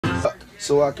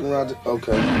so I can ride the,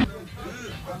 okay.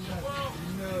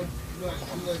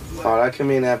 Alright, I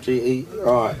come in after you eat.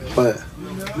 Alright, but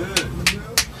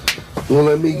well,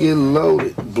 let me get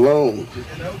loaded, blown.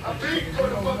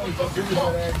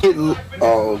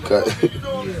 Oh, okay.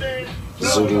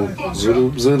 Zoodoo,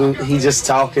 zoodoo, zoodoo. He just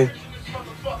talking.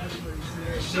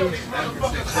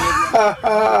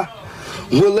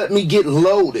 Well, let me get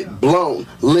loaded, blown,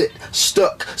 lit,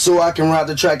 stuck, so I can ride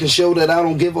the track and show that I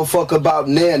don't give a fuck about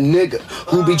near nigga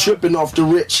who be tripping off the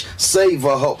rich, save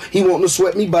a hoe. He want to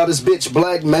sweat me by this bitch,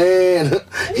 black man.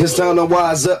 It's time to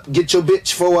wise up, get your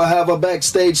bitch for I have her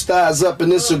backstage thighs up,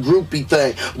 and it's a groupie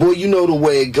thing. Boy, you know the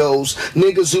way it goes.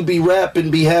 Niggas who be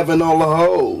rapping be having all the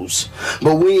hoes,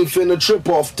 but we ain't finna trip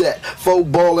off that.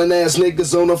 Folk ballin' ass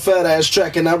niggas on a fat ass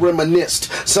track, and I reminisced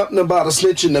something about a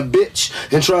snitch and a bitch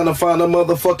and trying to find a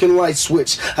motherfucking light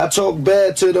switch. I talked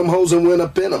bad to them hoes and went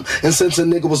up in them, and since a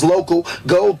nigga was local,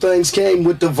 gold things came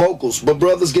with the vocals. But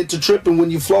brothers get to tripping when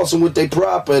you flossing with their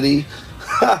property.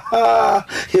 Ha ha,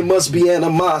 it must be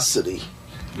animosity.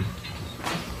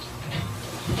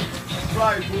 That's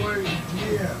right, boy.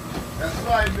 Yeah, that's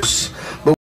right, Mr.